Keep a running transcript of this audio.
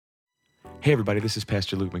Hey, everybody, this is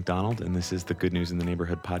Pastor Luke McDonald, and this is the Good News in the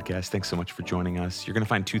Neighborhood podcast. Thanks so much for joining us. You're going to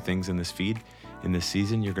find two things in this feed in this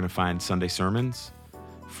season. You're going to find Sunday sermons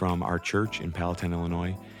from our church in Palatine,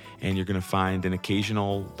 Illinois, and you're going to find an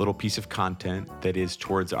occasional little piece of content that is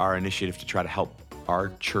towards our initiative to try to help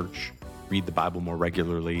our church read the Bible more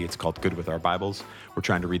regularly. It's called Good with Our Bibles. We're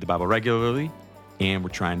trying to read the Bible regularly, and we're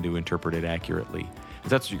trying to interpret it accurately.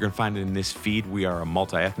 And that's what you're going to find in this feed. We are a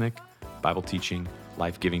multi-ethnic, Bible-teaching,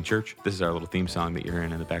 life-giving church. This is our little theme song that you're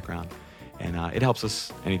hearing in the background. And it helps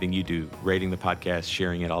us, anything you do, rating the podcast,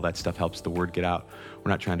 sharing it, all that stuff helps the word get out. We're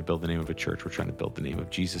not trying to build the name of a church. We're trying to build the name of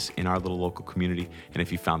Jesus in our little local community. And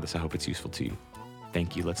if you found this, I hope it's useful to you.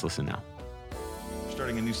 Thank you. Let's listen now. We're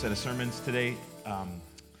starting a new set of sermons today.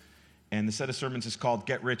 And the set of sermons is called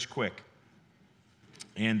Get Rich Quick.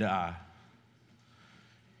 And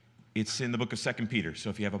it's in the book of 2 Peter. So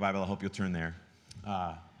if you have a Bible, I hope you'll turn there.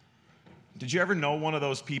 Did you ever know one of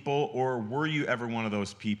those people, or were you ever one of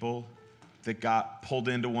those people that got pulled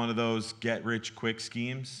into one of those get-rich-quick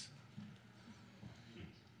schemes?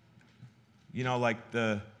 You know, like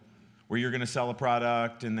where you're going to sell a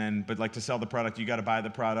product, but to sell the product, you got to buy the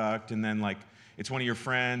product, and then, it's one of your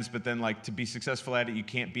friends, but then, to be successful at it, you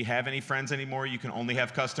can't have any friends anymore. You can only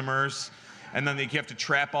have customers. And then you have to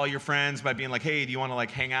trap all your friends by being like, hey, do you want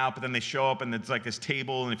to, hang out? But then they show up, and it's this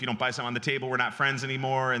table, and if you don't buy something on the table, we're not friends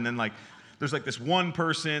anymore. And then, there's this one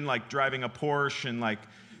person driving a Porsche and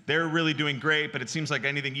they're really doing great, but it seems like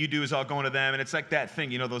anything you do is all going to them. And it's that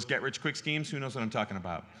thing, those get-rich-quick schemes. Who knows what I'm talking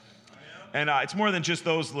about? And it's more than just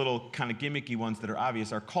those little kind of gimmicky ones that are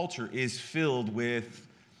obvious. Our culture is filled with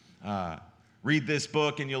read this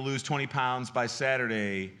book and you'll lose 20 pounds by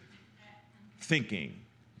Saturday thinking.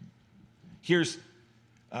 Here's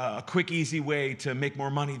a quick, easy way to make more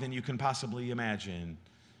money than you can possibly imagine.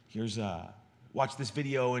 Here's watch this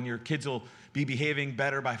video and your kids will be behaving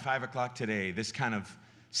better by 5 o'clock today. This kind of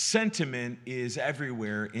sentiment is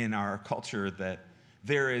everywhere in our culture, that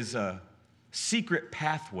there is a secret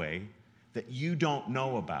pathway that you don't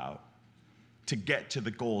know about to get to the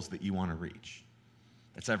goals that you want to reach.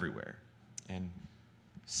 That's everywhere. And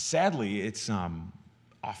sadly, it's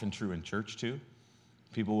often true in church too.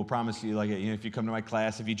 People will promise you, if you come to my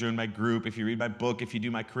class, if you join my group, if you read my book, if you do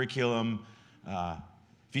my curriculum,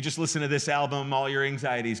 if you just listen to this album, all your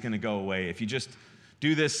anxiety is going to go away. If you just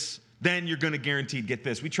do this, then you're going to guaranteed get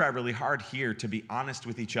this. We try really hard here to be honest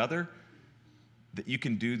with each other, that you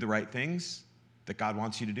can do the right things that God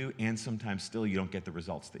wants you to do, and sometimes still you don't get the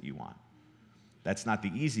results that you want. That's not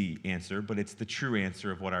the easy answer, but it's the true answer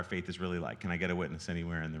of what our faith is really like. Can I get a witness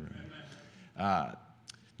anywhere in the room?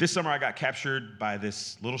 This summer I got captured by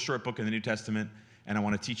this little short book in the New Testament, and I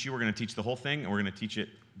want to teach you. We're going to teach the whole thing, and we're going to teach it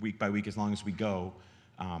week by week as long as we go.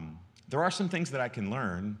 There are some things that I can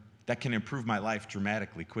learn that can improve my life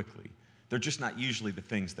dramatically quickly. They're just not usually the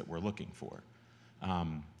things that we're looking for.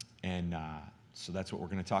 So that's what we're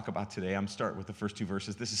going to talk about today. I'm starting with the first two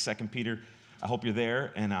verses. This is 2 Peter. I hope you're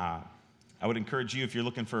there, and I would encourage you, if you're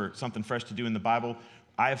looking for something fresh to do in the Bible,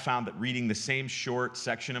 I have found that reading the same short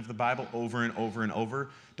section of the Bible over and over and over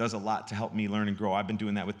does a lot to help me learn and grow. I've been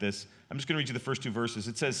doing that with this. I'm just going to read you the first two verses.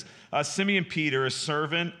 It says, Simeon Peter, a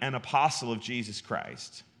servant and apostle of Jesus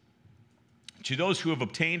Christ, to those who have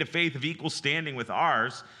obtained a faith of equal standing with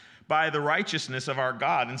ours by the righteousness of our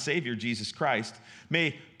God and Savior Jesus Christ,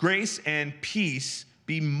 may grace and peace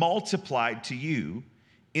be multiplied to you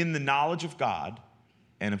in the knowledge of God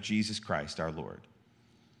and of Jesus Christ our Lord.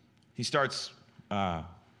 He starts by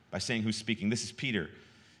saying who's speaking. This is Peter.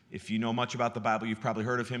 If you know much about the Bible, you've probably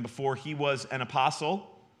heard of him before. He was an apostle.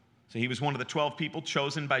 So he was one of the 12 people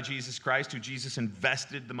chosen by Jesus Christ, who Jesus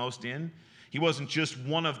invested the most in. He wasn't just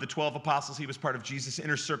one of the 12 apostles. He was part of Jesus'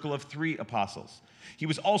 inner circle of 3 apostles. He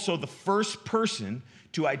was also the first person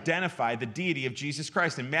to identify the deity of Jesus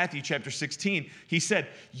Christ. In Matthew chapter 16, he said,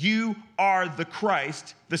 "You are the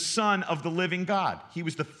Christ, the Son of the living God." He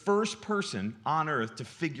was the first person on earth to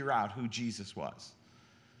figure out who Jesus was.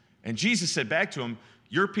 And Jesus said back to him,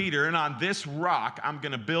 "You're Peter, and on this rock I'm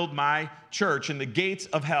going to build my church, and the gates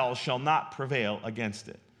of hell shall not prevail against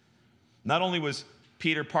it." Not only was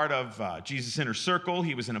Peter part of Jesus' inner circle,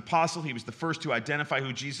 he was an apostle, he was the first to identify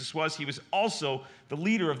who Jesus was, he was also the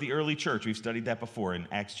leader of the early church. We've studied that before in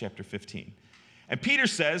Acts chapter 15. And Peter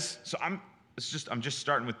says, I'm just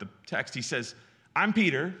starting with the text, he says, "I'm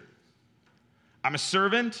Peter, I'm a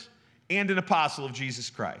servant and an apostle of Jesus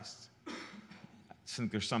Christ." I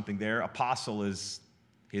think there's something there. Apostle is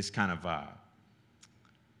his kind of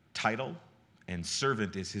title, and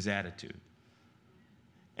servant is his attitude.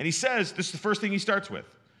 And he says, this is the first thing he starts with,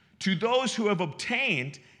 to those who have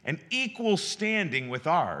obtained an equal standing with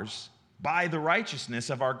ours by the righteousness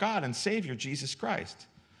of our God and Savior, Jesus Christ.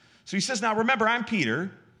 So he says, now remember, I'm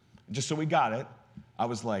Peter. Just so we got it, I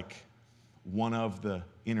was like one of the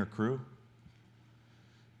inner crew.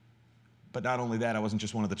 But not only that, I wasn't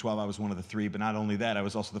just one of the 12, I was one of the 3. But not only that, I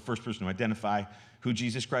was also the first person to identify who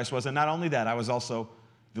Jesus Christ was. And not only that, I was also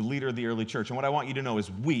the leader of the early church. And what I want you to know is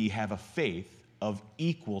we have a faith of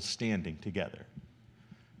equal standing together.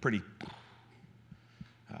 Pretty.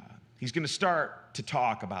 He's going to start to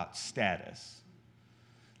talk about status.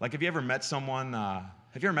 Like, have you ever met someone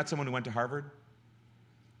who went to Harvard?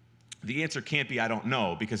 The answer can't be, I don't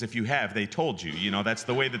know, because if you have, they told you. You know, that's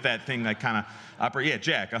the way that thing like kind of operates. Yeah,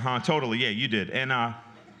 Jack, totally, yeah, you did. And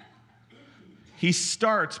he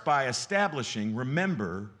starts by establishing,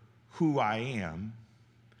 remember who I am,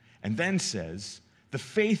 and then says, the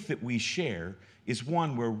faith that we share is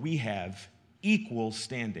one where we have equal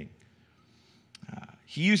standing.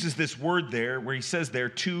 He uses this word there, where he says there,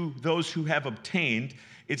 to those who have obtained.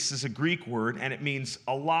 It's a Greek word, and it means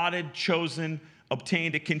allotted, chosen,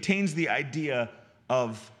 obtained. It contains the idea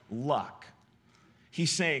of luck.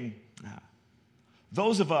 He's saying,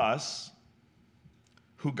 those of us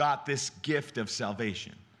who got this gift of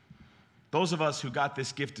salvation,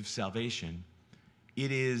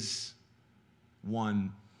 it is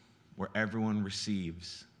one where everyone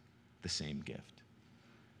receives the same gift.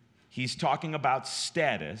 He's talking about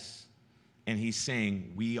status, and he's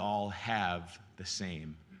saying we all have the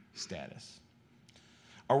same status.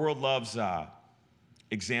 Our world loves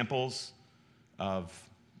examples of,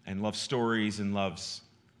 and loves stories, and loves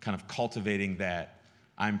kind of cultivating that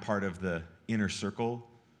I'm part of the inner circle,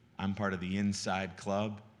 I'm part of the inside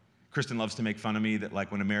club. Kristen loves to make fun of me that,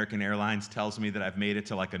 like, when American Airlines tells me that I've made it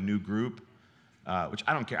to like a new group, which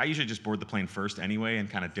I don't care. I usually just board the plane first anyway and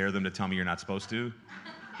kind of dare them to tell me you're not supposed to.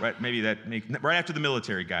 Right? Right after the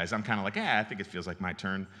military guys, I'm kind of like, I think it feels like my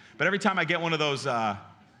turn. But every time I get one of those,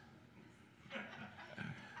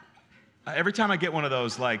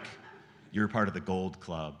 like, you're part of the gold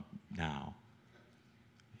club now.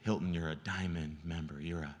 Hilton, you're a diamond member.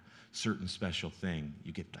 You're a certain special thing.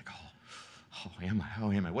 You get like, oh, am I?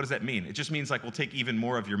 Oh, am I? What does that mean? It just means like we'll take even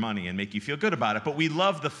more of your money and make you feel good about it. But we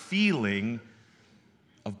love the feeling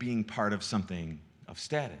of being part of something of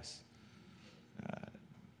status.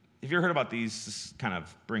 Have you ever heard about these? This kind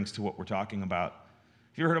of brings to what we're talking about.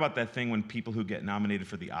 Have you ever heard about that thing when people who get nominated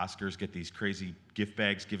for the Oscars get these crazy gift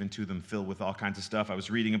bags given to them filled with all kinds of stuff? I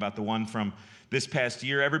was reading about the one from this past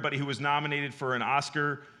year. Everybody who was nominated for an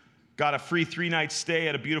Oscar got a free 3-night stay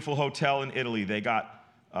at a beautiful hotel in Italy. They got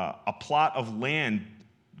a plot of land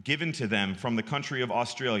given to them from the country of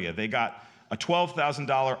Australia. They got a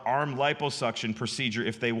 $12,000 arm liposuction procedure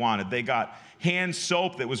if they wanted. They got hand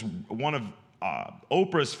soap that was one of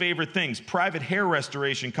Oprah's favorite things, private hair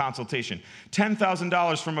restoration consultation,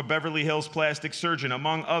 $10,000 from a Beverly Hills plastic surgeon,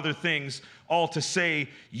 among other things, all to say,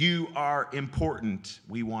 you are important.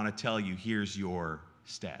 We want to tell you, here's your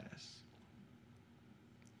status.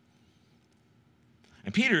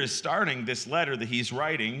 And Peter is starting this letter that he's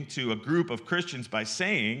writing to a group of Christians by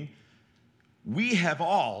saying, we have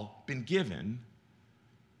all been given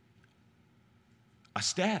a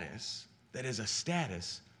status that is a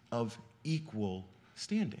status of equal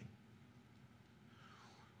standing.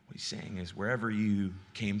 What he's saying is wherever you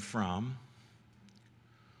came from,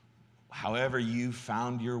 however you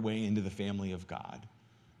found your way into the family of God,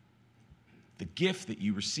 the gift that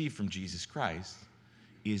you receive from Jesus Christ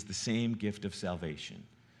is the same gift of salvation.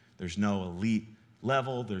 There's no elite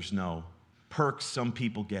level, there's no perks. Some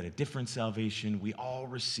people get a different salvation. We all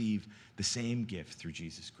receive the same gift through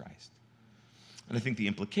Jesus Christ. And I think the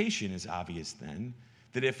implication is obvious then,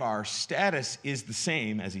 that if our status is the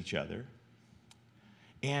same as each other,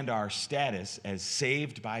 and our status as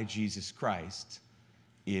saved by Jesus Christ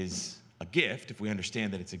is a gift, if we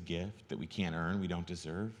understand that it's a gift that we can't earn, we don't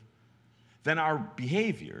deserve, then our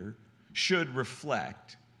behavior should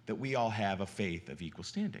reflect that we all have a faith of equal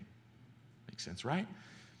standing. Makes sense, right?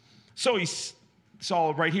 So it's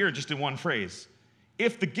all right here just in one phrase.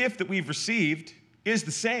 If the gift that we've received is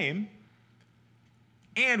the same,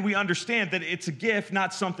 and we understand that it's a gift,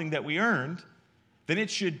 not something that we earned, then it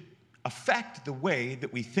should affect the way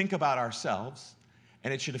that we think about ourselves,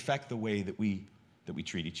 and it should affect the way that we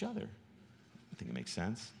treat each other. I think it makes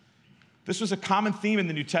sense. This was a common theme in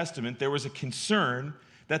the New Testament. There was a concern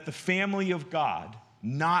that the family of God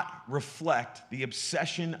not reflect the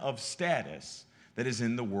obsession of status that is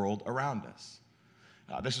in the world around us.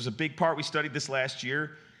 This was a big part. We studied this last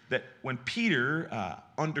year, that when Peter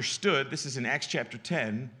understood, this is in Acts chapter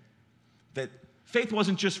 10, that faith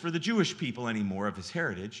wasn't just for the Jewish people anymore of his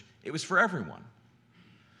heritage, it was for everyone.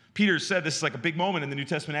 Peter said, this is like a big moment in the New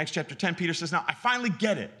Testament, Acts chapter 10. Peter says, now I finally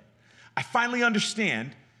get it. I finally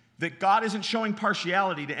understand that God isn't showing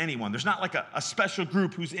partiality to anyone. There's not like a special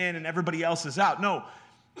group who's in and everybody else is out. No,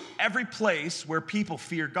 every place where people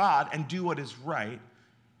fear God and do what is right,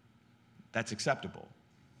 that's acceptable.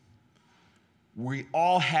 We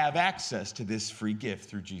all have access to this free gift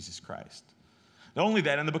through Jesus Christ. Not only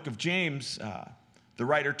that, in the book of James, the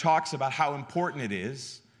writer talks about how important it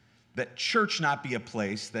is that church not be a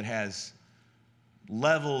place that has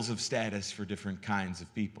levels of status for different kinds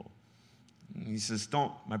of people. He says,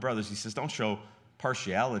 don't show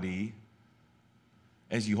partiality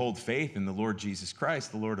as you hold faith in the Lord Jesus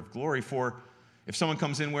Christ, the Lord of glory. For if someone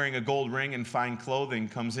comes in wearing a gold ring and fine clothing,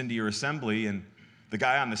 comes into your assembly, and the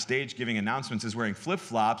guy on the stage giving announcements is wearing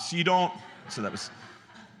flip-flops,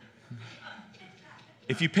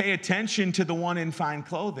 if you pay attention to the one in fine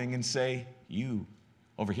clothing and say, you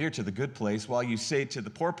over here to the good place, while you say to the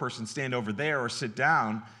poor person, stand over there or sit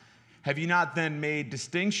down, have you not then made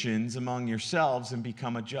distinctions among yourselves and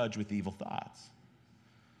become a judge with evil thoughts?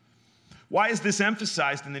 Why is this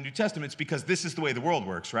emphasized in the New Testament? It's because this is the way the world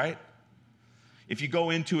works, right? If you go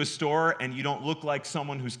into a store and you don't look like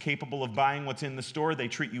someone who's capable of buying what's in the store, they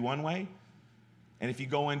treat you one way. And if you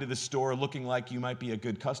go into the store looking like you might be a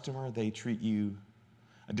good customer, they treat you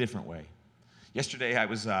a different way. Yesterday,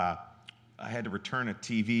 I had to return a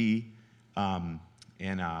TV,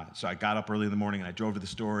 so I got up early in the morning and I drove to the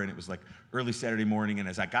store, and it was like early Saturday morning, and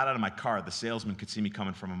as I got out of my car, the salesman could see me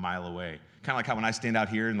coming from a mile away. Kind of like how when I stand out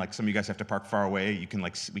here and like some of you guys have to park far away,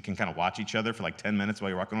 we can kind of watch each other for like 10 minutes while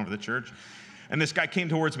you're walking over to the church. And this guy came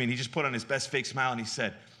towards me and he just put on his best fake smile and he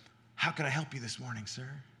said, "How can I help you this morning, sir?"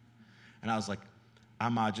 And I was like,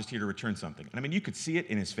 "I'm just here to return something." And I mean, you could see it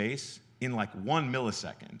in his face in like 1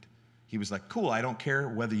 millisecond. He was like, "Cool, I don't care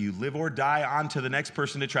whether you live or die, on to the next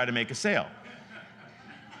person to try to make a sale."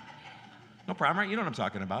 No problem, right? You know what I'm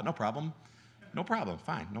talking about. No problem. No problem.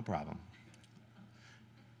 Fine, no problem.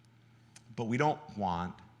 But we don't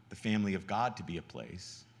want the family of God to be a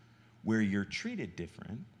place where you're treated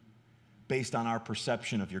different based on our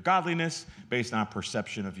perception of your godliness, based on our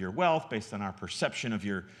perception of your wealth, based on our perception of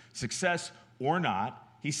your success or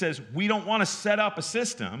not. He says we don't want to set up a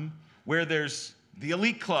system where there's the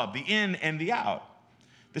elite club, the in and the out.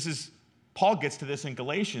 Paul gets to this in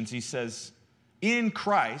Galatians. He says, in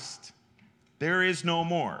Christ, there is no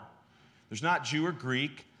more. There's not Jew or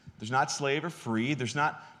Greek. There's not slave or free. There's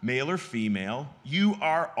not male or female. You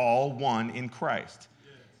are all one in Christ.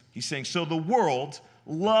 Yes. He's saying, so the world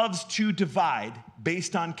loves to divide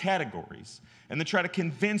based on categories and then try to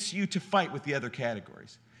convince you to fight with the other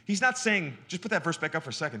categories. He's not saying, just put that verse back up for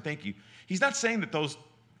a second, thank you. He's not saying that those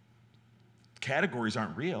categories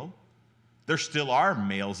aren't real. There still are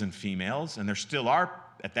males and females, and there still are,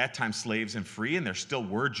 at that time, slaves and free, and there still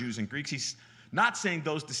were Jews and Greeks. He's not saying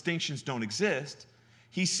those distinctions don't exist.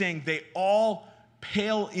 He's saying they all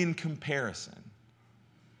pale in comparison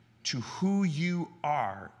to who you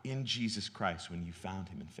are in Jesus Christ when you found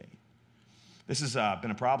him in faith. This has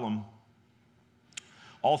been a problem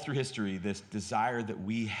all through history, this desire that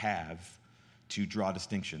we have to draw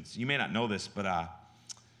distinctions. You may not know this, but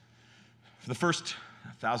for the first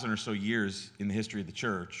 1,000 or so years in the history of the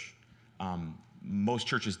church, most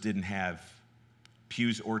churches didn't have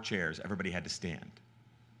pews or chairs. Everybody had to stand.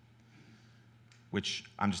 Which,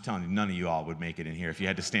 I'm just telling you, none of you all would make it in here if you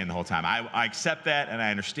had to stand the whole time. I accept that, and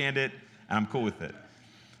I understand it, and I'm cool with it.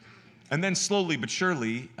 And then slowly but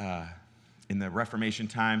surely, in the Reformation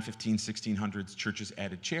time, 1600s, churches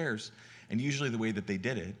added chairs. And usually the way that they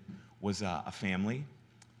did it was a family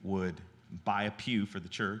would buy a pew for the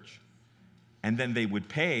church, and then they would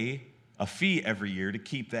pay a fee every year to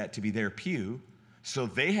keep that to be their pew, so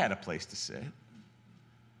they had a place to sit.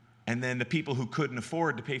 And then the people who couldn't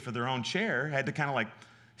afford to pay for their own chair had to kind of like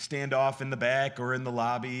stand off in the back or in the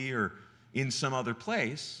lobby or in some other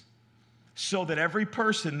place, so that every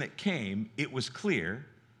person that came, it was clear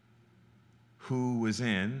who was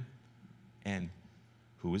in and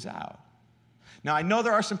who was out. Now, I know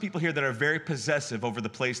there are some people here that are very possessive over the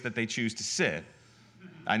place that they choose to sit.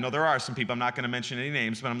 I know there are some people, I'm not going to mention any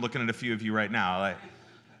names, but I'm looking at a few of you right now.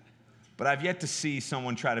 But I've yet to see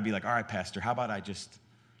someone try to be like, all right, Pastor, how about I just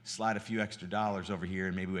slide a few extra dollars over here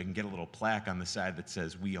and maybe we can get a little plaque on the side that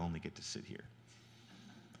says we only get to sit here.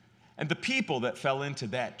 And the people that fell into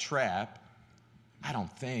that trap, I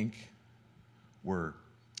don't think were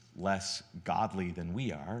less godly than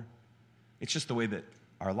we are. It's just the way that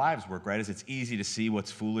our lives work, right? It's easy to see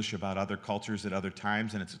what's foolish about other cultures at other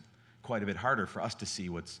times, and it's quite a bit harder for us to see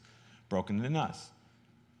what's broken in us.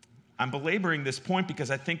 I'm belaboring this point because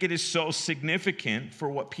I think it is so significant for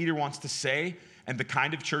what Peter wants to say and the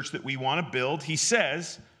kind of church that we want to build, he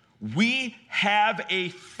says, we have a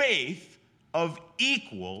faith of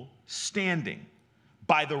equal standing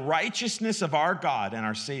by the righteousness of our God and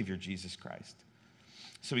our Savior, Jesus Christ.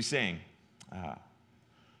 So he's saying,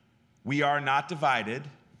 we are not divided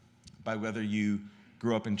by whether you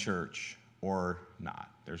grew up in church or not.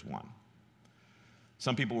 There's one.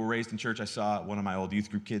 Some people were raised in church. I saw one of my old youth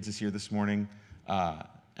group kids is here this morning,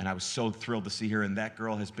 and I was so thrilled to see her. And that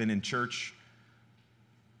girl has been in church.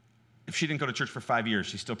 If she didn't go to church for 5 years,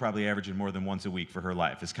 she's still probably averaging more than once a week for her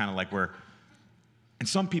life. It's kind of like where, and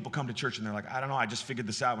some people come to church and they're like, I don't know, I just figured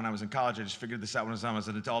this out when I was in college. I just figured this out when I was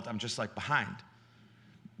an adult. I'm just like behind.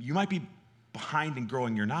 You might be behind in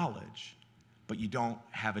growing your knowledge, but you don't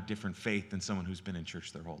have a different faith than someone who's been in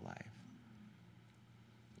church their whole life.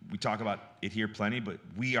 We talk about it here plenty, but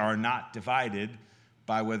we are not divided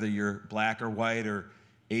by whether you're black or white or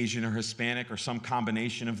Asian or Hispanic or some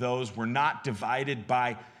combination of those. We're not divided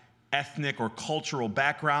by ethnic or cultural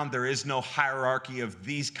background. There is no hierarchy of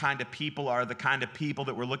these kind of people are the kind of people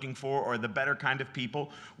that we're looking for or the better kind of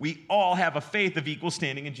people. We all have a faith of equal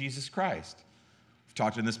standing in Jesus Christ. We've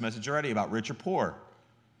talked in this message already about rich or poor.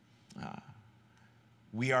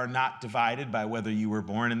 We are not divided by whether you were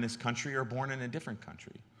born in this country or born in a different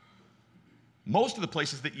country. Most of the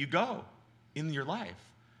places that you go in your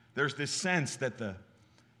life, there's this sense that the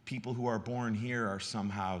people who are born here are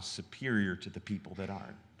somehow superior to the people that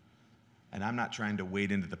aren't. And I'm not trying to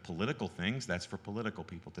wade into the political things. That's for political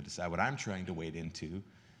people to decide. What I'm trying to wade into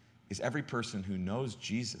is every person who knows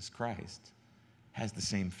Jesus Christ has the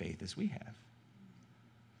same faith as we have.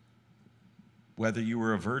 Whether you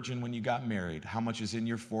were a virgin when you got married, how much is in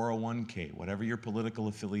your 401k, whatever your political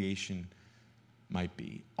affiliation might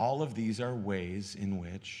be. All of these are ways in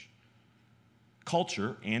which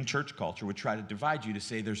culture and church culture would try to divide you to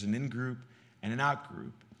say there's an in-group and an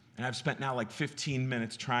out-group. And I've spent now like 15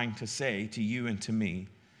 minutes trying to say to you and to me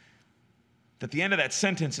that the end of that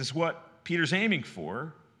sentence is what Peter's aiming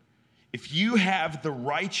for. If you have the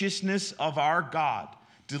righteousness of our God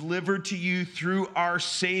delivered to you through our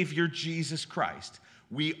Savior Jesus Christ,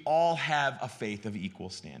 we all have a faith of equal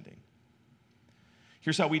standing.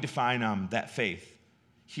 Here's how we define that faith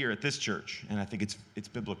here at this church, and I think it's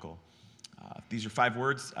biblical. These are 5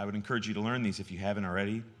 words. I would encourage you to learn these if you haven't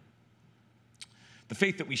already. The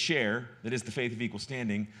faith that we share, that is the faith of equal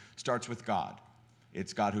standing, starts with God.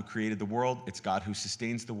 It's God who created the world. It's God who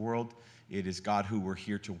sustains the world. It is God who we're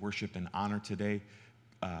here to worship and honor today.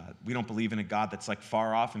 We don't believe in a God that's like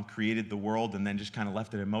far off and created the world and then just kind of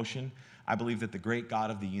left it in motion. I believe that the great God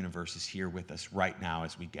of the universe is here with us right now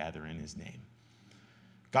as we gather in his name.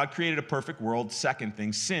 God created a perfect world. Second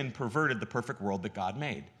thing, sin perverted the perfect world that God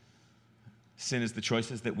made. Sin is the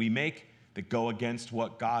choices that we make that go against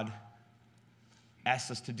what God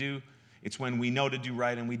asks us to do. It's when we know to do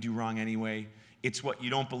right and we do wrong anyway. It's what you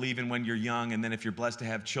don't believe in when you're young, and then if you're blessed to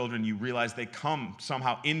have children, you realize they come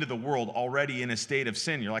somehow into the world already in a state of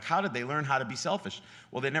sin. You're like, how did they learn how to be selfish?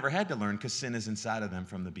 Well, they never had to learn because sin is inside of them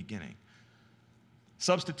from the beginning.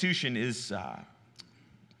 Substitution is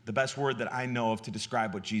the best word that I know of to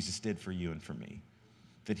describe what Jesus did for you and for me.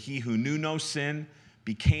 That he who knew no sin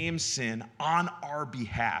became sin on our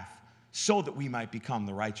behalf so that we might become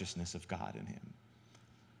the righteousness of God in him.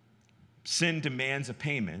 Sin demands a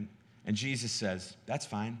payment, and Jesus says, that's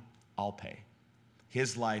fine, I'll pay.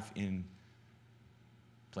 His life in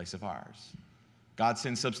place of ours. God's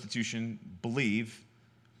sin substitution, believe,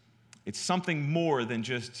 it's something more than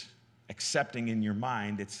just accepting in your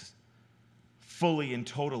mind. It's fully and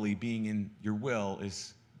totally being in your will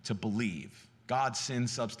is to believe. God's sin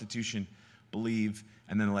substitution, believe,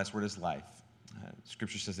 and then the last word is life.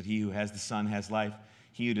 Scripture says that he who has the Son has life.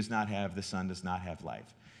 He who does not have the Son does not have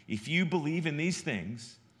life. If you believe in these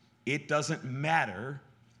things, it doesn't matter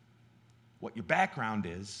what your background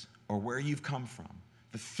is or where you've come from.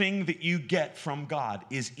 The thing that you get from God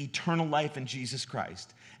is eternal life in Jesus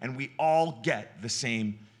Christ, and we all get the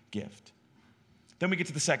same gift. Then we get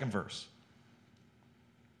to the second verse.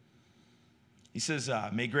 He says,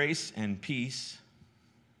 may grace and peace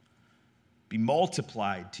be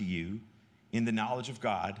multiplied to you in the knowledge of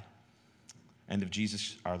God and of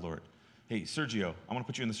Jesus our Lord. Hey, Sergio, I want to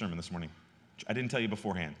put you in the sermon this morning. I didn't tell you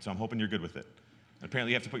beforehand, so I'm hoping you're good with it.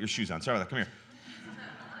 Apparently, you have to put your shoes on. Sorry about that. Come here.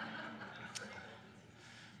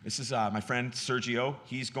 This is my friend Sergio.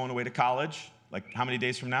 He's going away to college. Like, how many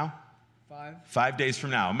days from now? 5. 5 days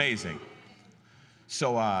from now. Amazing.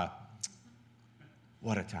 So,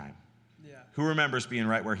 what a time. Yeah. Who remembers being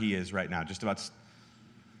right where he is right now? Just about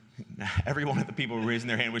every one of the people who were raising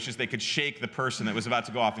their hand wishes they could shake the person that was about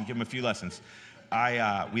to go off and give him a few lessons.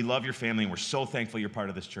 We love your family, and we're so thankful you're part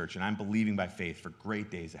of this church, and I'm believing by faith for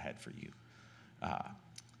great days ahead for you.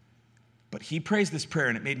 But he prays this prayer,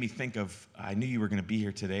 and it made me think of, I knew you were going to be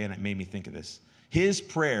here today, and it made me think of this. His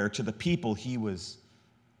prayer to the people he was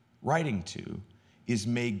writing to is,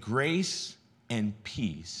 may grace and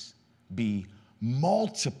peace be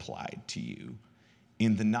multiplied to you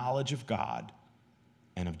in the knowledge of God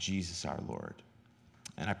and of Jesus our Lord.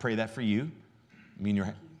 And I pray that for you.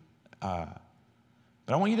 But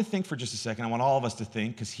I want you to think for just a second. I want all of us to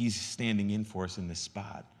think, because he's standing in for us in this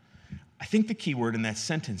spot. I think the key word in that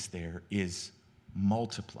sentence there is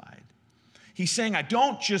multiplied. He's saying, I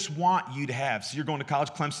don't just want you to have. So you're going to college,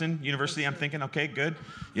 Clemson University, I'm thinking, okay, good.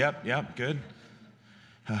 Yep, good.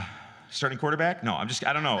 Starting quarterback? No, I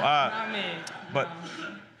don't know. Not me.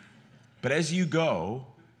 But as you go,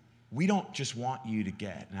 we don't just want you to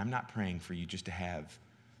get, and I'm not praying for you just to have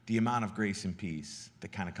the amount of grace and peace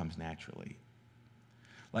that kind of comes naturally.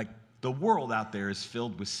 Like, the world out there is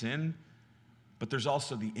filled with sin, but there's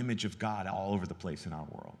also the image of God all over the place in our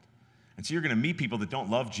world. And so you're going to meet people that don't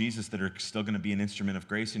love Jesus that are still going to be an instrument of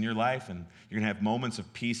grace in your life, and you're going to have moments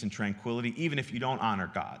of peace and tranquility, even if you don't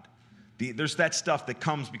honor God. There's that stuff that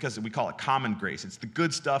comes because we call it common grace. It's the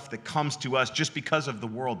good stuff that comes to us just because of the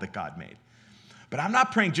world that God made. But I'm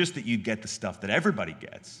not praying just that you get the stuff that everybody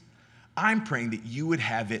gets. I'm praying that you would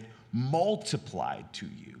have it multiplied to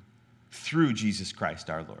you through Jesus Christ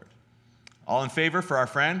our Lord. All in favor for our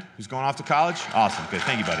friend who's going off to college? Awesome, good,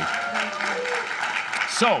 thank you, buddy.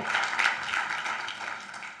 So,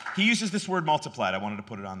 he uses this word multiplied. I wanted to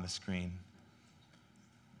put it on the screen.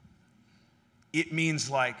 It means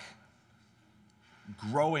like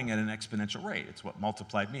growing at an exponential rate. It's what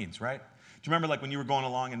multiplied means, right? Do you remember like when you were going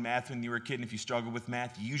along in math when you were a kid, and if you struggled with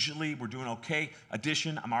math, usually we're doing okay.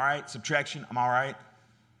 Addition, I'm all right. Subtraction, I'm all right.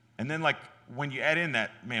 And then like when you add in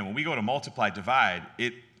that, man, when we go to multiply, divide,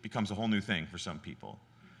 it becomes a whole new thing for some people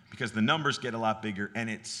because the numbers get a lot bigger and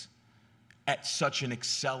it's at such an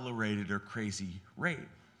accelerated or crazy rate.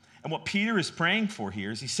 And what Peter is praying for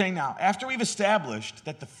here is he's saying now, after we've established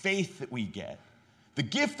that the faith that we get, the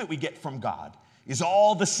gift that we get from God is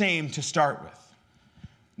all the same to start with,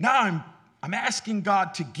 now I'm asking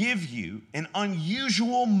God to give you an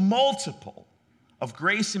unusual multiple of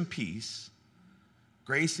grace and peace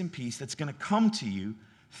that's going to come to you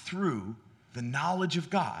through the knowledge of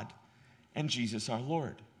God and Jesus our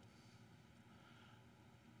Lord.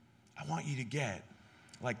 I want you to get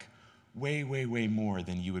like way, way, way more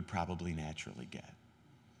than you would probably naturally get.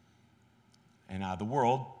 And the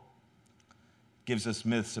world gives us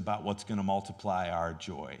myths about what's going to multiply our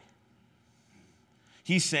joy.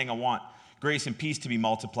 He's saying, I want grace and peace to be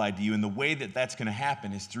multiplied to you, and the way that that's going to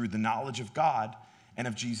happen is through the knowledge of God and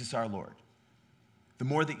of Jesus our Lord. The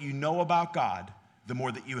more that you know about God, the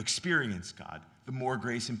more that you experience God, the more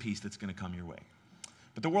grace and peace that's going to come your way.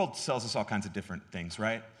 But the world sells us all kinds of different things,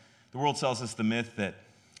 right? The world sells us the myth that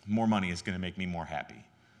more money is going to make me more happy.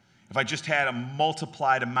 If I just had a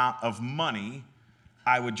multiplied amount of money,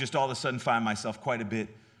 I would just all of a sudden find myself quite a bit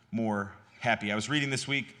more happy. I was reading this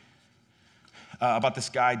week about this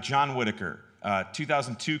guy, John Whitaker.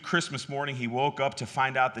 2002, Christmas morning, he woke up to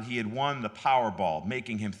find out that he had won the Powerball,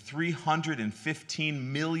 making him $315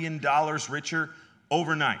 million richer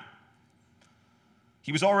overnight.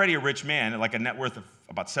 He was already a rich man, like a net worth of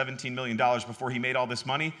about $17 million before he made all this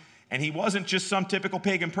money. And he wasn't just some typical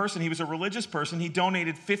pagan person. He was a religious person. He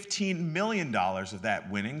donated $15 million of that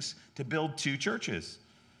winnings to build 2 churches.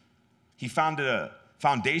 He founded a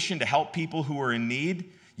foundation to help people who were in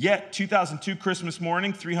need. Yet, 2002 Christmas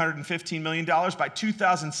morning, $315 million. By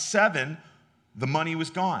 2007, the money was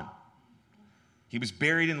gone. He was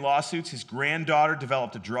buried in lawsuits. His granddaughter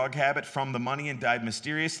developed a drug habit from the money and died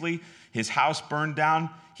mysteriously. His house burned down.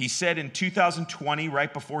 He said in 2020,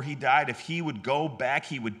 right before he died, if he would go back,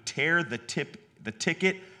 he would tear the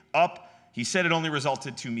ticket up. He said it only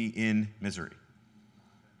resulted to me in misery.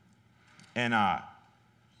 And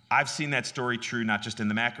I've seen that story true, not just in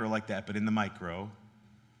the macro like that, but in the micro.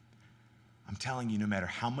 I'm telling you, no matter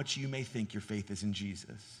how much you may think your faith is in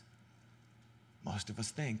Jesus, most of us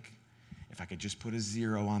think, if I could just put a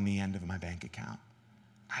 0 on the end of my bank account,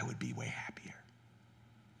 I would be way happier.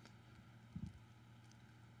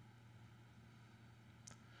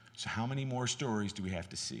 So how many more stories do we have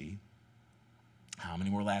to see? How many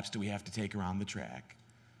more laps do we have to take around the track?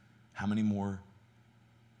 How many more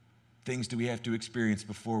things do we have to experience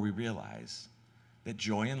before we realize that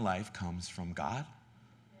joy in life comes from God?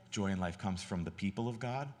 Joy in life comes from the people of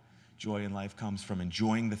God. Joy in life comes from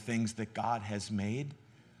enjoying the things that God has made.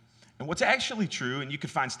 And what's actually true, and you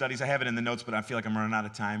could find studies, I have it in the notes, but I feel like I'm running out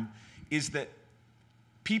of time, is that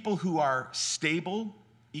People who are stable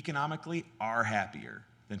economically are happier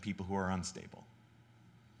than people who are unstable.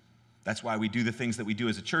 That's why we do the things that we do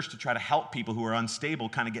as a church to try to help people who are unstable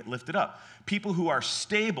kind of get lifted up. People who are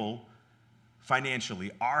stable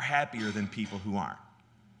financially are happier than people who aren't.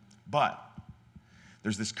 But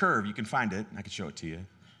there's this curve, you can find it, and I can show it to you,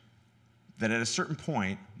 that at a certain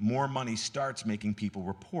point, more money starts making people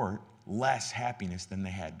report less happiness than they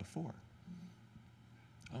had before.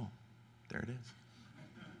 Oh, there it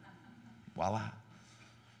is. Voila.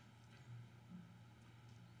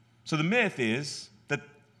 So the myth is that,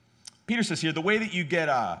 Peter says here, the way that you get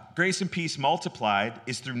grace and peace multiplied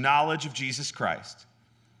is through knowledge of Jesus Christ.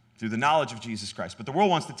 Through the knowledge of Jesus Christ. But the world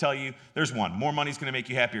wants to tell you, there's one, more money is going to make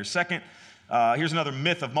you happier. Second, here's another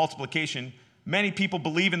myth of multiplication. Many people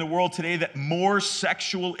believe in the world today that more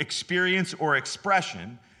sexual experience or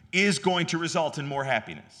expression is going to result in more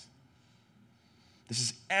happiness. This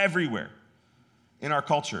is everywhere in our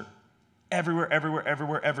culture. Everywhere, everywhere,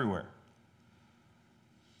 everywhere, everywhere.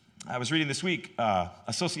 I was reading this week, a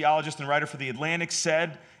sociologist and writer for The Atlantic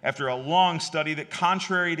said, after a long study, that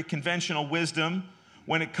contrary to conventional wisdom,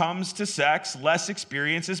 when it comes to sex, less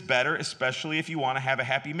experience is better, especially if you want to have a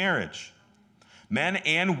happy marriage. Men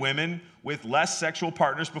and women with less sexual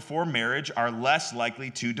partners before marriage are less likely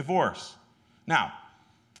to divorce. Now,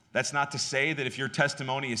 that's not to say that if your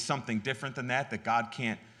testimony is something different than that, that God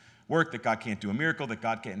can't work, that God can't do a miracle, that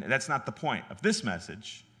God can't. That's not the point of this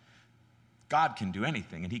message. God can do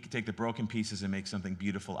anything, and he can take the broken pieces and make something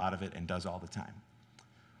beautiful out of it, and does all the time.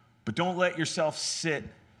 But don't let yourself sit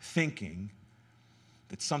thinking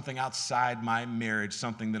that something outside my marriage,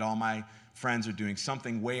 something that all my friends are doing,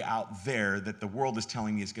 something way out there that the world is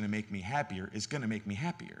telling me is going to make me happier, is going to make me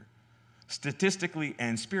happier. Statistically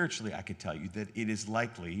and spiritually, I could tell you that it is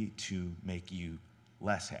likely to make you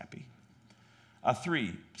less happy.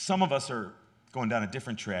 3, some of us are going down a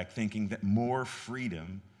different track thinking that more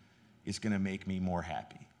freedom is going to make me more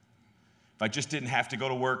happy. If I just didn't have to go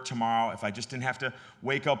to work tomorrow, if I just didn't have to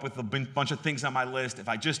wake up with a bunch of things on my list, if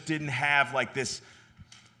I just didn't have like this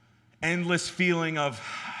endless feeling of,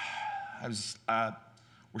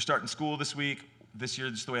 we're starting school this week. This year,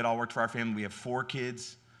 this is the way it all worked for our family. We have 4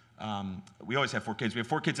 kids. We always have 4 kids. We have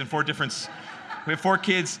 4 kids in 4 different. We have 4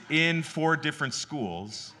 kids in 4 different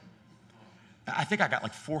schools. I think I got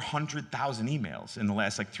like 400,000 emails in the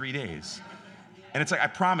last 3 days. And it's like, I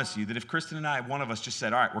promise you that if Kristen and I, one of us just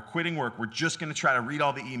said, all right, we're quitting work, we're just going to try to read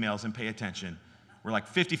all the emails and pay attention, we're like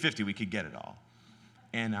 50-50, we could get it all.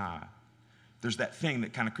 And there's that thing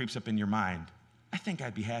that kind of creeps up in your mind. I think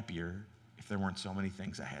I'd be happier if there weren't so many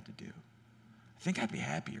things I had to do. I think I'd be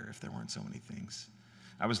happier if there weren't so many things.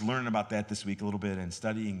 I was learning about that this week a little bit and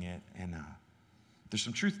studying it, and there's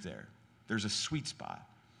some truth there. There's a sweet spot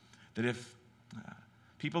that if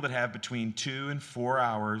people that have between 2 and 4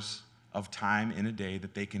 hours of time in a day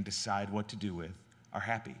that they can decide what to do with are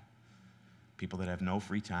happy. People that have no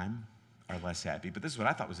free time are less happy. But this is what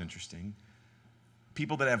I thought was interesting.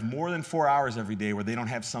 People that have more than 4 hours every day where they don't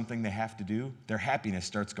have something they have to do, their happiness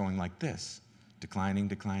starts going like this. Declining,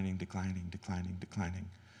 declining, declining, declining, declining.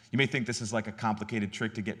 You may think this is like a complicated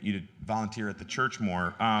trick to get you to volunteer at the church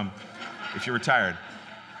more if you're retired,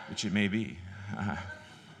 which it may be.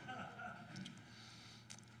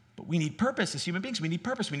 But we need purpose as human beings. We need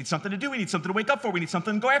purpose. We need something to do. We need something to wake up for. We need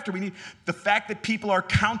something to go after. The fact that people are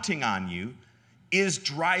counting on you is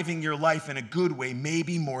driving your life in a good way,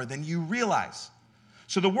 maybe more than you realize.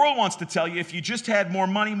 So the world wants to tell you if you just had more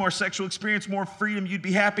money, more sexual experience, more freedom, you'd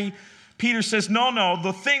be happy. Peter says, no,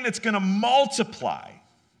 the thing that's going to multiply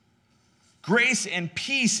grace and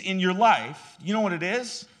peace in your life, you know what it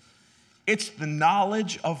is? It's the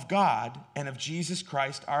knowledge of God and of Jesus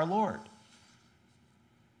Christ our Lord.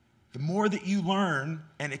 The more that you learn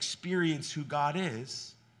and experience who God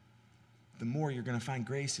is, the more you're going to find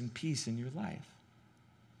grace and peace in your life.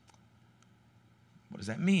 What does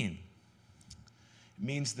that mean? It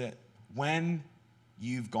means that when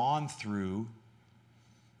you've gone through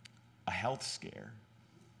a health scare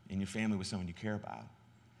in your family with someone you care about,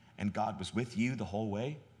 and God was with you the whole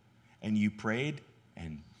way, and you prayed,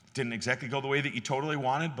 and didn't exactly go the way that you totally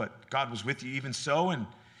wanted, but God was with you even so, and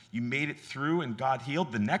you made it through, and God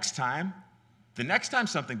healed. The next time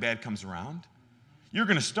something bad comes around, you're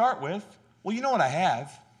going to start with, well, you know what I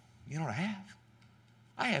have? You know what I have?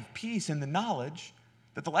 I have peace in the knowledge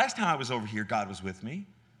that the last time I was over here, God was with me.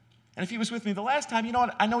 And if he was with me the last time, you know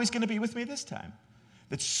what? I know he's going to be with me this time.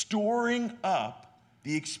 That's storing up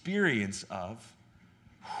the experience of,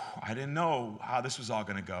 I didn't know how this was all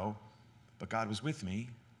going to go, but God was with me,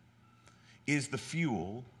 is the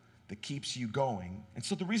fuel that keeps you going. And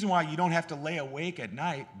so the reason why you don't have to lay awake at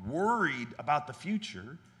night worried about the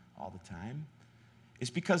future all the time is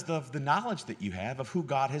because of the knowledge that you have of who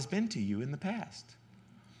God has been to you in the past.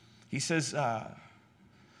 He says,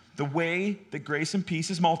 the way that grace and peace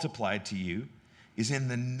is multiplied to you is in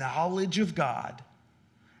the knowledge of God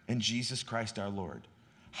and Jesus Christ our Lord.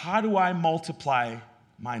 How do I multiply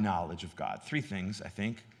my knowledge of God? 3 things, I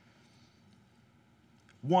think.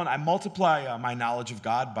 1, I multiply my knowledge of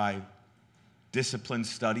God by disciplined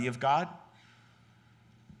study of God.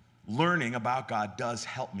 Learning about God does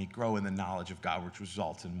help me grow in the knowledge of God, which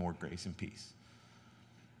results in more grace and peace.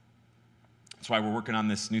 That's why we're working on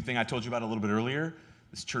this new thing I told you about a little bit earlier,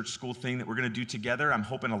 this church school thing that we're going to do together. I'm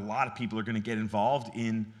hoping a lot of people are going to get involved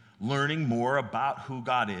in learning more about who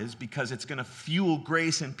God is, because it's going to fuel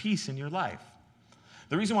grace and peace in your life.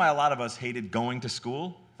 The reason why a lot of us hated going to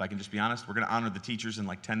school, if I can just be honest, we're going to honor the teachers in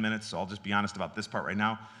like 10 minutes, so I'll just be honest about this part right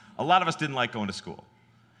now. A lot of us didn't like going to school.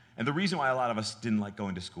 And the reason why a lot of us didn't like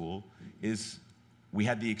going to school is we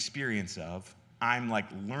had the experience of, I'm like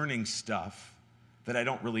learning stuff that I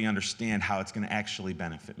don't really understand how it's going to actually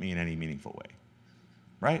benefit me in any meaningful way,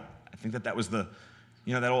 right? I think that was the,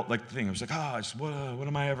 that old like thing. It was like, what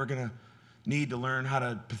am I ever going to need to learn how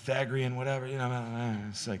to Pythagorean, whatever,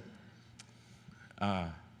 it's like,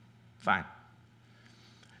 fine.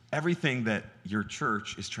 Everything that your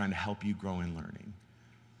church is trying to help you grow in learning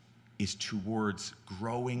is towards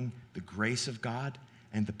growing the grace of God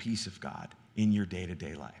and the peace of God in your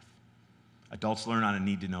day-to-day life. Adults learn on a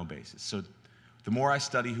need-to-know basis. So the more I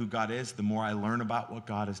study who God is, the more I learn about what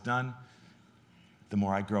God has done, the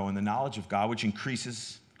more I grow in the knowledge of God, which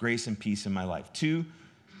increases grace and peace in my life. 2,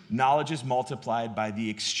 knowledge is multiplied by the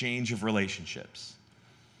exchange of relationships.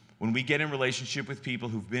 When we get in relationship with people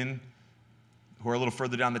who are a little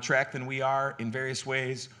further down the track than we are in various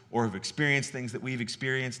ways, or have experienced things that we've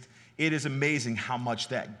experienced, it is amazing how much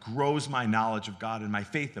that grows my knowledge of God and my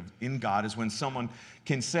faith in God, is when someone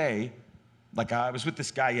can say, like I was with this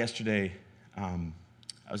guy yesterday, I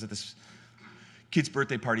was at this kid's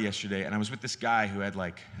birthday party yesterday, and I was with this guy who had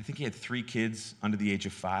I think he had 3 kids under the age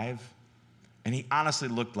of 5, and he honestly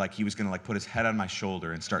looked like he was gonna put his head on my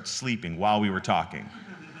shoulder and start sleeping while we were talking.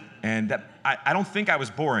 And that, I don't think I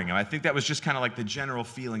was boring him. I think that was just kind of the general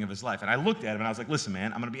feeling of his life. And I looked at him and I was like, listen,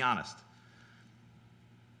 man, I'm going to be honest.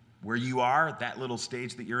 Where you are, that little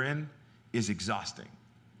stage that you're in, is exhausting.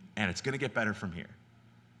 And it's going to get better from here.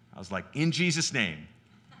 I was like, in Jesus' name,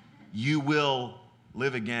 you will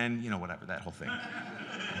live again, whatever, that whole thing.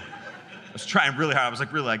 I was trying really hard. I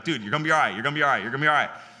was really like, dude, you're going to be all right. You're going to be all right. You're going to be all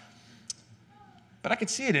right. But I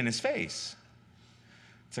could see it in his face.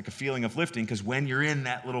 It's like a feeling of lifting, because when you're in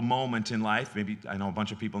that little moment in life, maybe I know a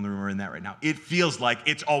bunch of people in the room are in that right now, it feels like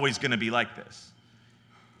it's always going to be like this.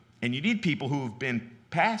 And you need people who've been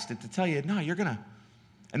past it to tell you, no, you're going to.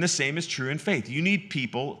 And the same is true in faith. You need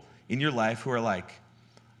people in your life who are like,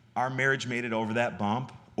 our marriage made it over that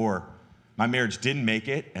bump, or my marriage didn't make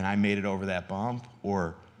it and I made it over that bump,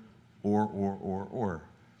 or.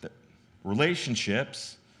 The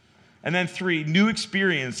relationships. And then 3, new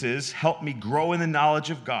experiences help me grow in the knowledge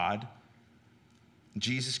of God,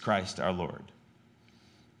 Jesus Christ our Lord.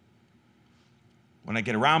 When I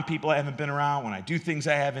get around people I haven't been around, when I do things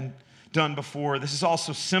I haven't done before, this is all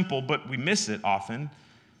so simple, but we miss it often,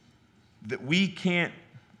 that we can't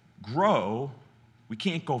grow, we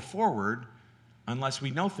can't go forward unless we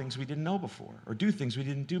know things we didn't know before, or do things we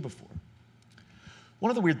didn't do before. One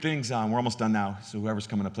of the weird things, we're almost done now, so whoever's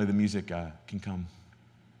coming to play the music can come.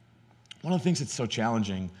 One of the things that's so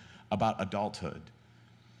challenging about adulthood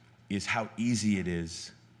is how easy it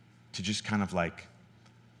is to just kind of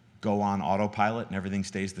go on autopilot and everything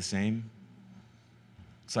stays the same.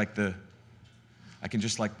 It's like I can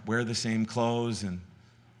just wear the same clothes and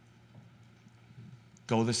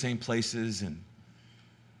go the same places and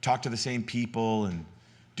talk to the same people and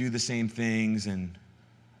do the same things, and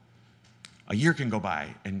a year can go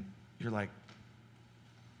by and you're like,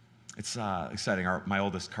 it's exciting. My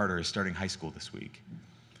oldest, Carter, is starting high school this week.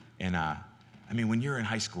 And when you're in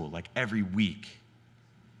high school, every week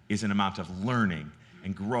is an amount of learning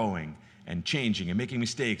and growing and changing and making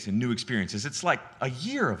mistakes and new experiences. It's like a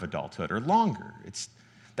year of adulthood or longer.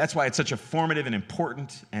 That's why it's such a formative and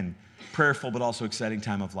important and prayerful but also exciting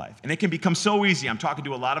time of life. And it can become so easy. I'm talking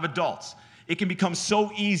to a lot of adults. It can become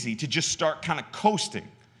so easy to just start kind of coasting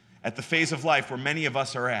at the phase of life where many of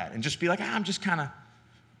us are at and just be like, I'm just kind of,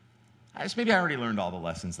 maybe I already learned all the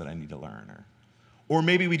lessons that I need to learn. Or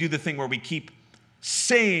maybe we do the thing where we keep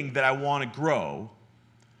saying that I want to grow,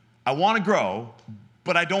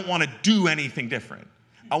 but I don't want to do anything different.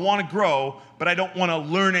 I want to grow, but I don't want to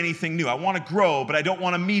learn anything new. I want to grow, but I don't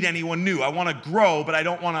want to meet anyone new. I want to grow, but I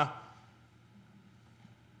don't want to.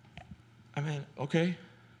 I mean, okay.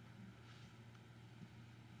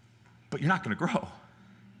 But you're not going to grow.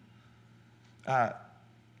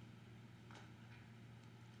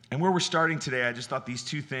 And where we're starting today, I just thought these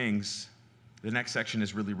two things, the next section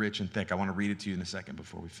is really rich and thick. I want to read it to you in a second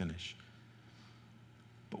before we finish.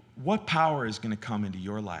 But what power is going to come into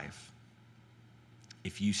your life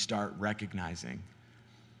if you start recognizing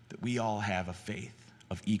that we all have a faith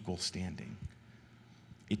of equal standing?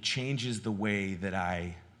 It changes the way that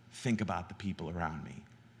I think about the people around me.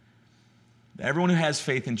 Everyone who has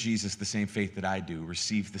faith in Jesus, the same faith that I do,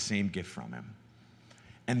 receives the same gift from him.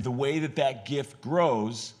 And the way that that gift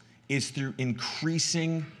grows is through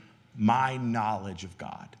increasing my knowledge of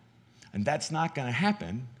God. And that's not going to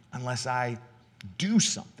happen unless I do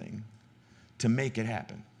something to make it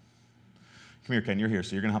happen. Come here, Ken. You're here,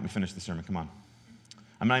 so you're going to help me finish the sermon. Come on.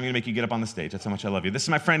 I'm not even going to make you get up on the stage. That's how much I love you. This is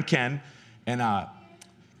my friend Ken. And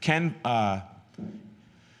Ken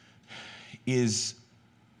is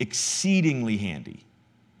exceedingly handy.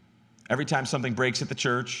 Every time something breaks at the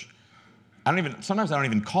church, sometimes I don't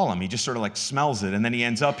even call him. He just sort of like smells it, and then he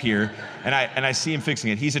ends up here, and I see him fixing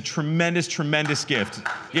it. He's a tremendous, tremendous gift.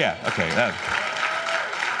 Yeah, okay.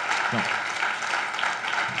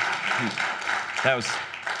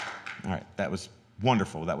 That was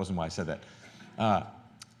wonderful. That wasn't why I said that.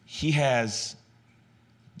 He has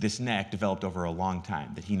this knack developed over a long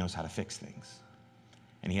time that he knows how to fix things.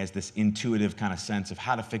 And he has this intuitive kind of sense of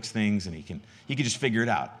how to fix things, and he can just figure it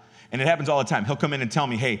out. And it happens all the time. He'll come in and tell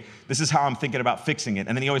me, hey, this is how I'm thinking about fixing it.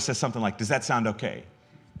 And then he always says something like, does that sound okay?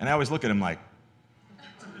 And I always look at him like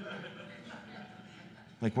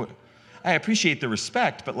what? I appreciate the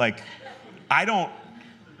respect, but like,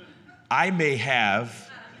 I may have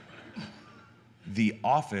the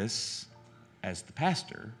office as the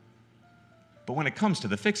pastor, but when it comes to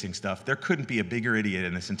the fixing stuff, there couldn't be a bigger idiot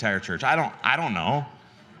in this entire church. I don't know.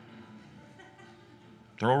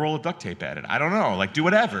 Throw a roll of duct tape at it. I don't know. Like, do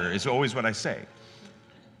whatever is always what I say.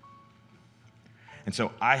 And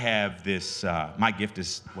so I have this, my gift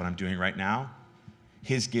is what I'm doing right now.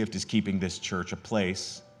 His gift is keeping this church a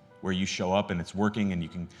place where you show up and it's working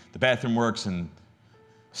and the bathroom works and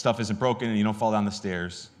stuff isn't broken and you don't fall down the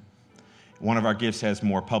stairs. One of our gifts has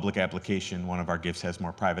more public application. One of our gifts has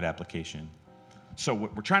more private application. So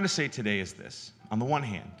what we're trying to say today is this. On the one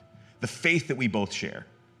hand, the faith that we both share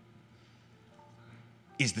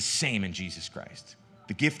is the same in Jesus Christ.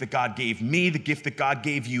 The gift that God gave me, the gift that God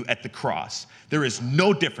gave you at the cross. There is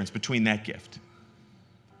no difference between that gift.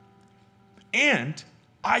 And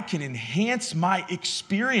I can enhance my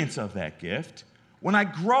experience of that gift when I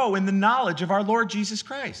grow in the knowledge of our Lord Jesus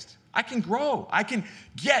Christ. I can grow. I can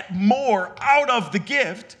get more out of the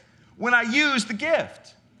gift when I use the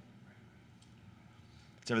gift.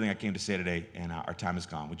 That's everything I came to say today, and our time is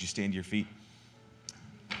gone. Would you stand to your feet?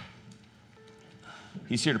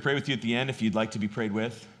 He's here to pray with you at the end if you'd like to be prayed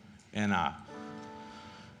with. And I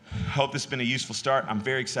hope this has been a useful start. I'm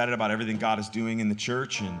very excited about everything God is doing in the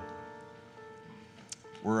church. And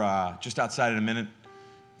we're just outside in a minute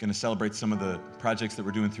going to celebrate some of the projects that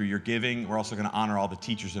we're doing through your giving. We're also going to honor all the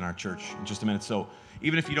teachers in our church in just a minute. So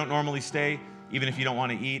even if you don't normally stay, even if you don't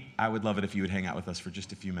want to eat, I would love it if you would hang out with us for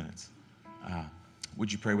just a few minutes.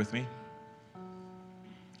 Would you pray with me?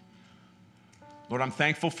 Lord, I'm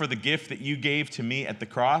thankful for the gift that you gave to me at the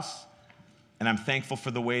cross, and I'm thankful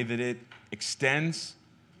for the way that it extends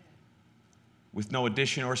with no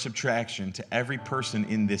addition or subtraction to every person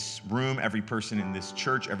in this room, every person in this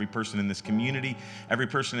church, every person in this community, every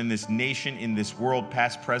person in this nation, in this world,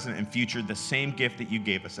 past, present, and future, the same gift that you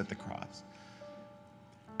gave us at the cross.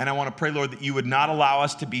 And I want to pray, Lord, that you would not allow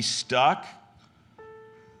us to be stuck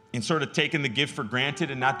in sort of taking the gift for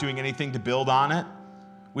granted and not doing anything to build on it.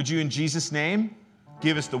 Would you, in Jesus' name,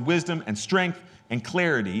 give us the wisdom and strength and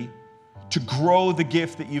clarity to grow the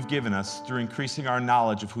gift that you've given us through increasing our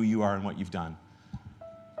knowledge of who you are and what you've done.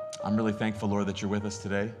 I'm really thankful, Lord, that you're with us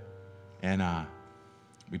today, and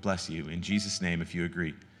we bless you. In Jesus' name, if you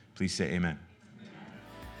agree, please say amen.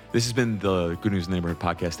 This has been the Good News Neighborhood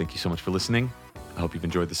Podcast. Thank you so much for listening. I hope you've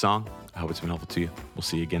enjoyed the song. I hope it's been helpful to you. We'll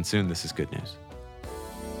see you again soon. This is Good News.